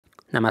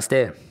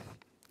Namaste.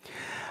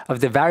 Of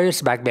the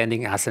various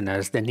backbending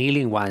asanas, the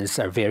kneeling ones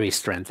are very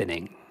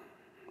strengthening.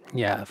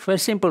 Yeah, for a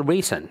simple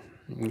reason.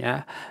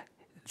 Yeah,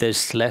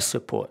 there's less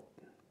support.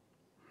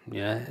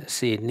 Yeah,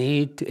 so you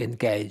need to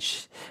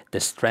engage the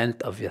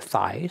strength of your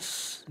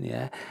thighs,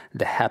 yeah,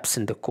 the hips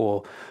and the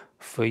core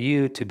for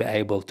you to be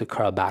able to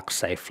curl back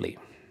safely.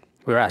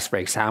 Whereas, for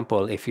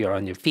example, if you're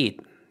on your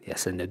feet,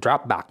 yes, in the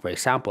drop back, for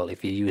example,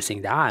 if you're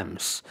using the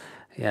arms,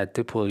 yeah,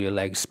 to pull your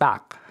legs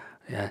back,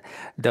 yeah,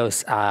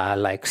 those are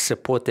like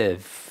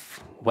supportive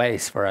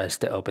ways for us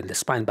to open the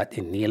spine. But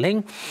in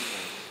kneeling,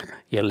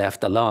 you're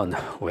left alone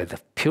with the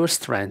pure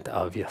strength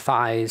of your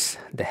thighs,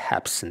 the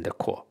hips, and the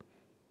core.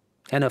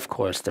 And of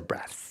course, the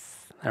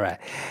breath. All right.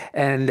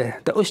 And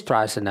the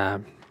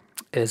Ustrasana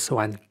is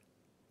one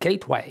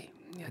gateway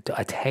to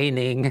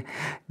attaining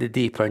the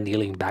deeper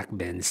kneeling back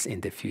bends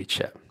in the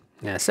future.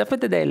 Yeah, so for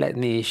today, let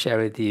me share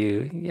with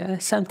you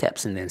some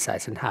tips and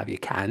insights on how you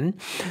can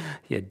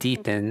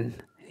deepen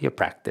your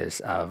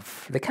practice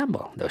of the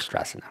Campbell, the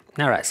Ustrasana.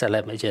 All right, so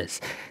let me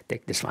just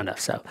take this one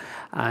off. So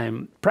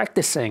I'm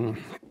practicing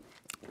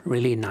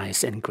really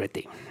nice and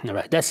gritty. All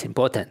right, that's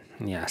important.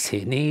 Yes,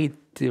 you need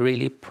to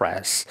really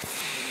press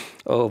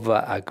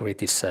over a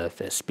gritty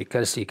surface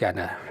because you're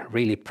gonna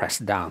really press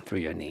down through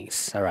your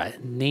knees. All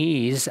right,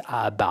 knees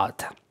are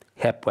about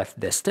hip width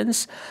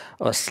distance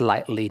or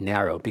slightly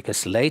narrow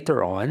because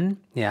later on,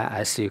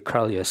 as you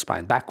curl your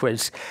spine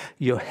backwards,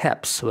 your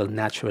hips will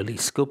naturally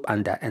scoop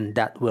under, and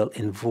that will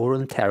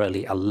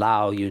involuntarily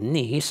allow your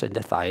knees and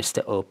the thighs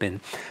to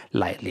open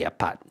lightly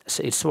apart.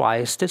 So it's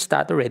wise to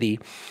start already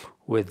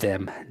with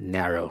them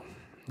narrow.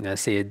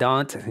 So you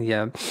don't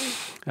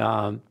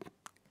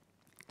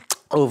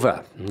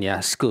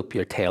scoop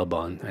your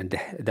tailbone and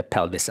the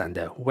pelvis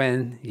under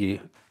when you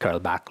curl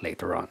back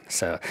later on.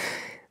 So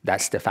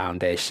that's the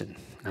foundation.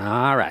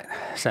 All right.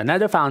 So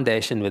another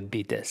foundation would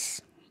be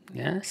this.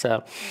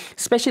 So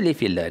especially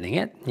if you're learning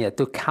it,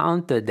 to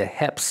counter the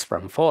hips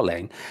from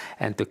falling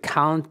and to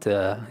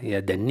counter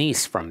the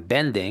knees from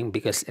bending,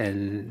 because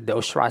in the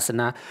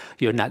Ustrasana,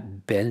 you're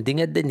not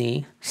bending at the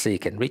knee, so you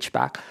can reach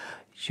back.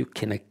 You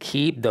can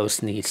keep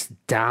those knees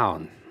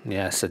down.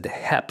 So the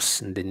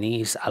hips and the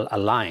knees are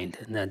aligned.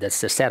 And that's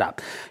the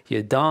setup.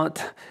 You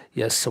don't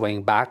just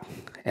swing back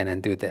and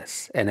then do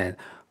this and then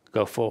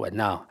go forward.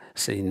 No.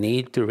 So you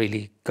need to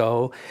really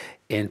go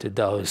into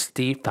those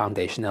deep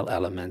foundational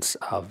elements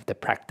of the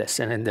practice.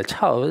 And in the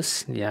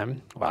toes,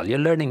 while you're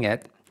learning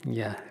it,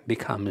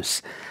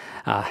 becomes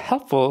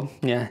helpful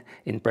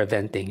in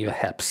preventing your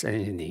hips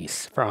and your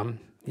knees from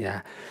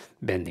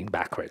bending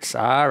backwards.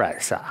 All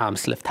right, so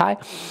arms lift high.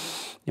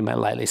 You might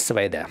lightly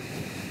sway there.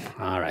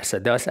 All right, so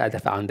those are the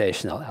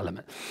foundational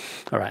elements.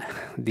 All right,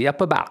 the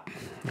upper back.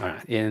 All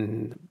right,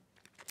 in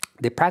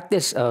the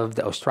practice of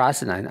the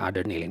Ustrasana and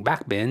other kneeling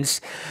back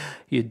bends,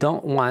 you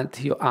don't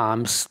want your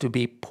arms to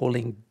be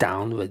pulling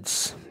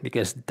downwards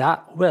because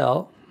that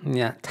will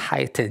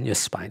tighten your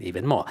spine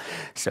even more.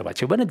 So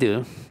what you want to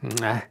do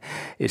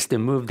is to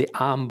move the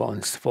arm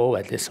bones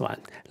forward, this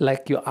one,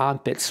 like your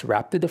armpits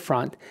wrap to the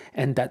front,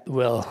 and that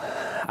will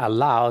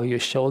allow your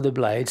shoulder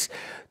blades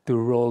to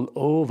roll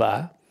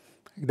over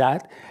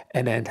that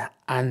and then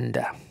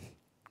under.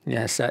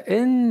 So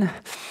in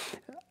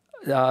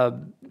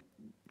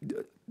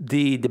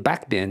the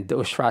back bend, the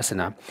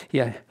Ustrasana,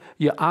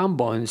 your arm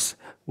bones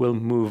will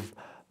move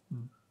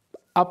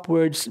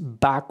upwards,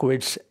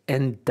 backwards,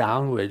 and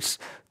downwards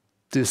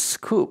to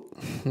scoop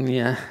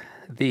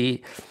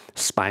the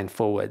spine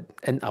forward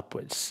and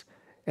upwards.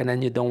 And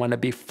then you don't want to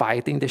be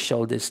fighting the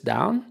shoulders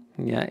down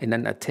in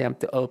an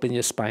attempt to open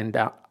your spine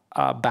down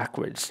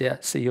backwards.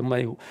 So you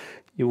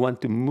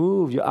want to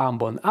move your arm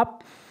bone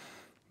up,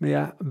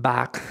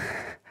 back,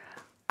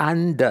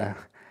 under,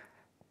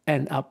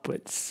 and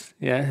upwards.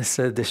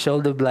 So the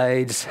shoulder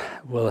blades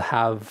will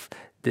have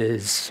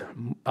this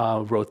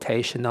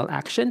rotational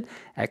action,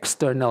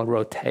 external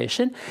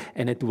rotation,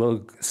 and it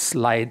will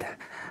slide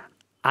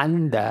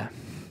under,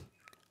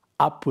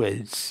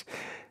 upwards,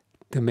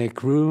 to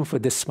make room for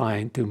the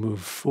spine to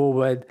move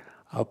forward,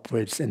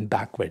 upwards, and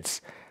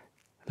backwards,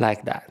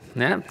 like that.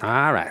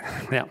 All right.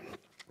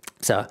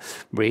 So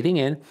breathing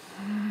in,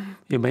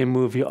 you may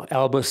move your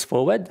elbows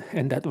forward,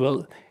 and that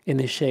will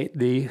initiate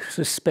the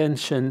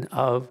suspension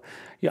of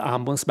your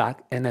arm bones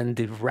back, and then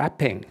the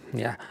wrapping,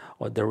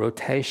 or the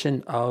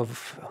rotation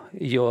of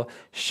your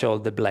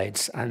shoulder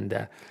blades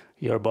under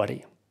your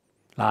body,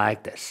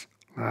 like this.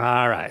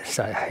 All right.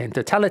 So in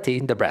totality,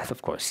 the breath,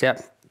 of course.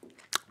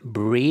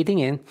 Breathing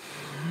in,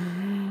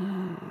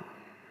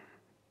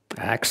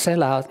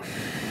 exhale out,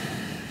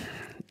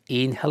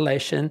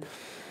 inhalation.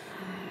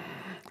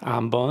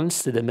 Arm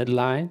bones to the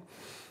midline,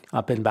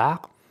 up and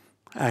back.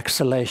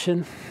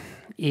 Exhalation,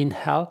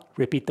 inhale,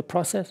 repeat the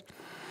process.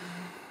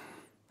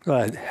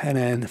 Good, and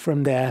then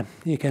from there,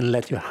 you can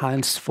let your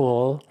hands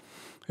fall.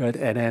 Good,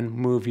 and then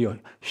move your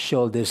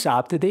shoulders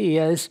up to the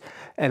ears,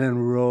 and then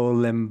roll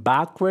them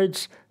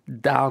backwards,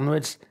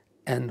 downwards,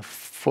 and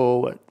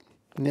forward.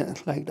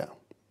 Like that.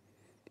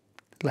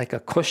 Like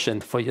a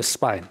cushion for your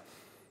spine.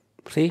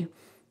 See?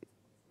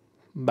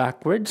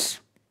 Backwards,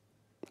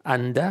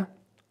 under,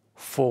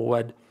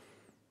 forward,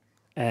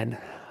 and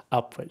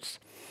upwards.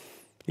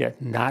 Yeah,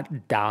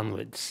 not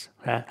downwards.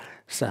 Right?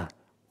 So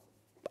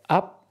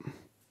up,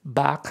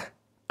 back,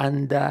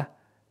 under,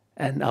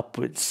 and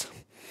upwards.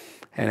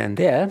 And then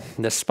there,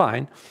 the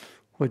spine,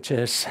 which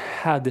is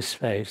have this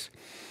space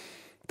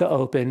to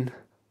open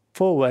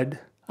forward,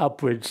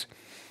 upwards,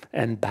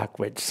 and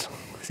backwards.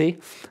 See,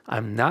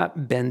 I'm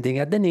not bending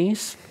at the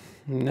knees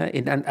in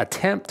an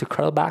attempt to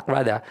curl back.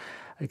 Rather,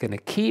 I'm going to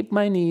keep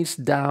my knees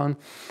down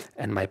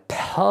and my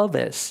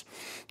pelvis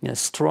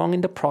strong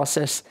in the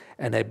process,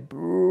 and I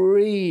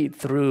breathe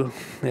through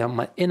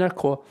my inner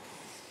core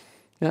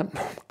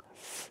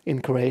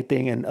in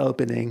creating and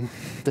opening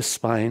the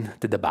spine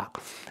to the back.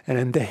 And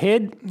then the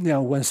head,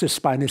 once the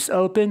spine is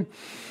open,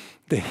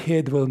 the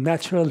head will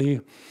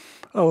naturally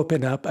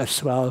open up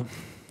as well.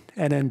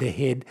 And then the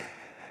head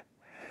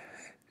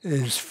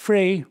is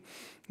free,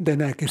 the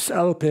neck is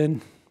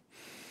open,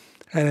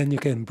 and then you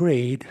can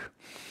breathe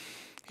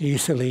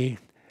easily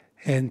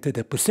into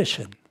the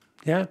position.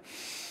 Yeah?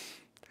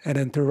 And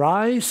then to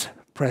rise,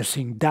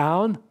 pressing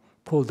down,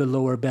 pull the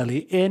lower belly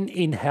in,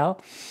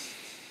 inhale.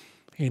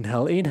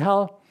 Inhale,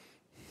 inhale.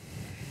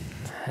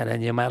 And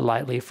then you might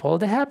lightly fold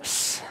the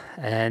hips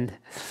and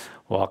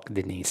walk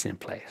the knees in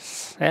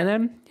place. And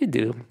then you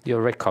do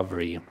your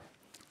recovery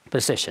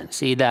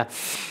positions. Either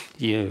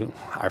you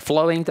are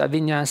flowing to a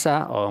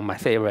vinyasa, or my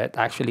favorite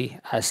actually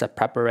as a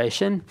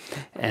preparation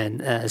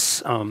and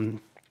as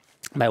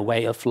my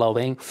way of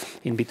flowing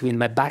in between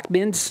my back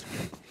bends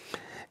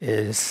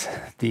is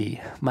the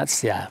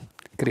Matsya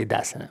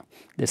Kridasana,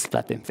 this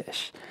flapping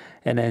fish.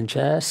 And then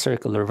just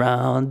circle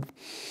around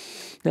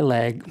the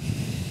leg,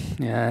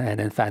 and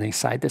then fanning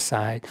side to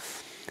side,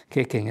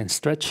 kicking and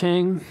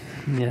stretching,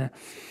 and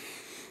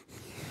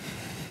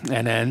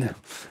then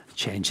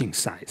changing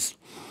sides,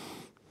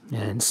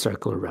 and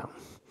circle around.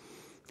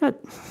 Good.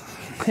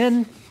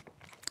 And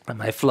I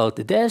might flow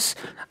to this,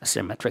 a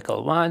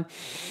symmetrical one.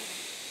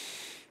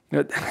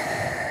 Good.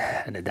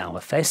 And a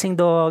downward facing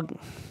dog.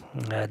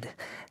 Good.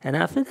 And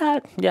after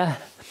that,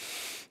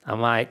 I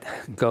might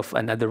go for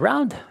another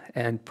round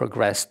and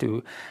progress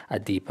to a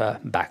deeper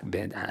back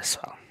bend as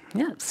well.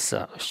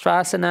 So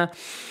Ustrasana,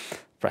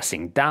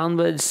 pressing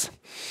downwards,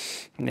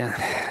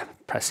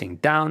 pressing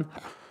down,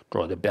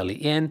 draw the belly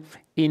in,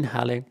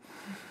 inhaling,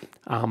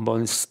 arm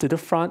bones to the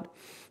front,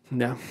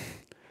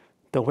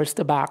 towards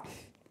the back,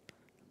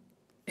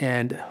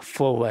 and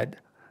forward,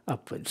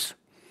 upwards,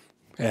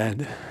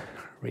 and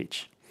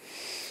reach.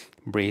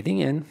 Breathing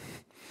in,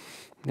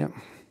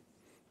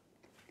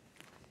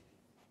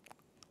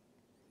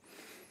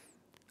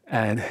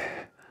 and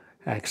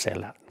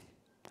exhale out.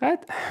 Right?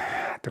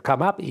 To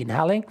come up,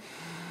 inhaling,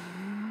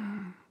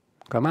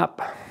 come up,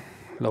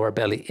 lower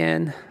belly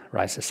in,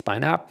 rise the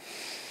spine up,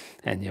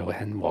 and you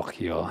can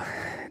walk your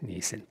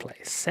knees in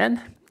place.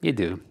 And you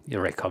do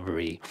your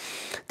recovery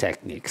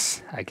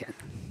techniques again.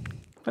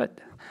 But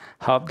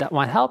hope that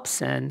one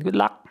helps, and good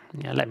luck.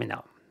 Let me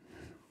know.